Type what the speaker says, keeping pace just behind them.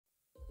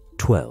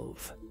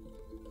12.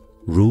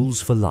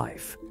 Rules for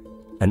Life,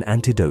 an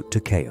Antidote to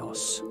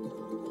Chaos.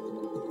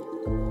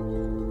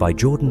 By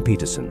Jordan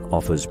Peterson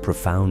offers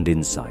profound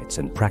insights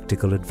and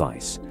practical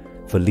advice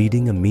for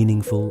leading a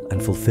meaningful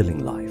and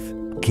fulfilling life.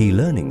 Key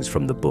learnings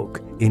from the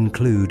book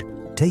include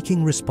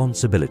taking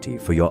responsibility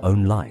for your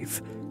own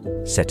life,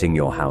 setting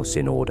your house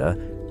in order,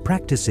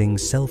 practicing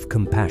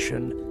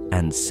self-compassion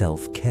and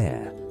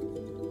self-care.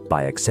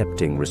 By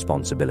accepting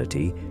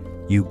responsibility,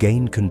 you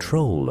gain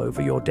control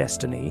over your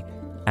destiny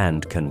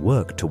and can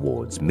work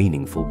towards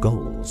meaningful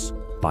goals.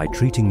 By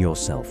treating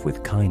yourself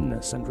with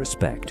kindness and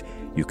respect,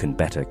 you can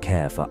better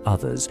care for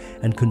others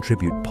and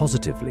contribute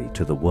positively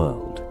to the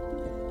world.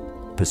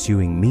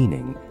 Pursuing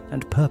meaning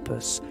and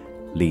purpose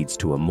leads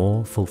to a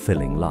more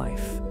fulfilling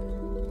life.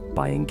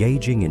 By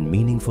engaging in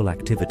meaningful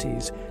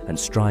activities and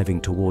striving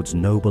towards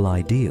noble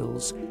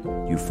ideals,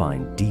 you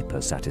find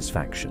deeper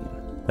satisfaction.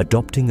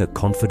 Adopting a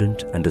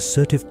confident and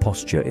assertive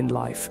posture in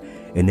life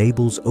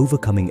enables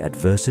overcoming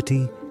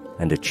adversity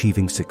and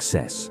achieving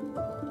success.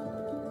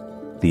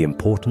 The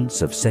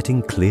importance of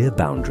setting clear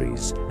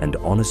boundaries and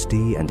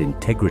honesty and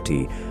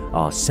integrity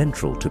are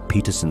central to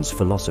Peterson's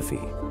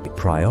philosophy.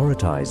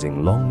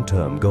 Prioritizing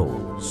long-term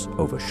goals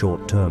over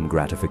short-term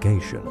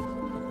gratification,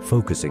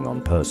 focusing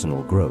on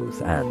personal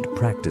growth and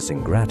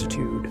practicing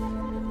gratitude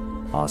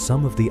are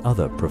some of the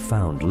other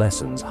profound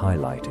lessons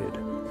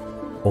highlighted.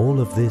 All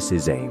of this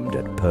is aimed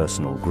at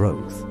personal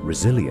growth,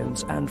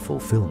 resilience, and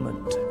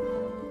fulfillment.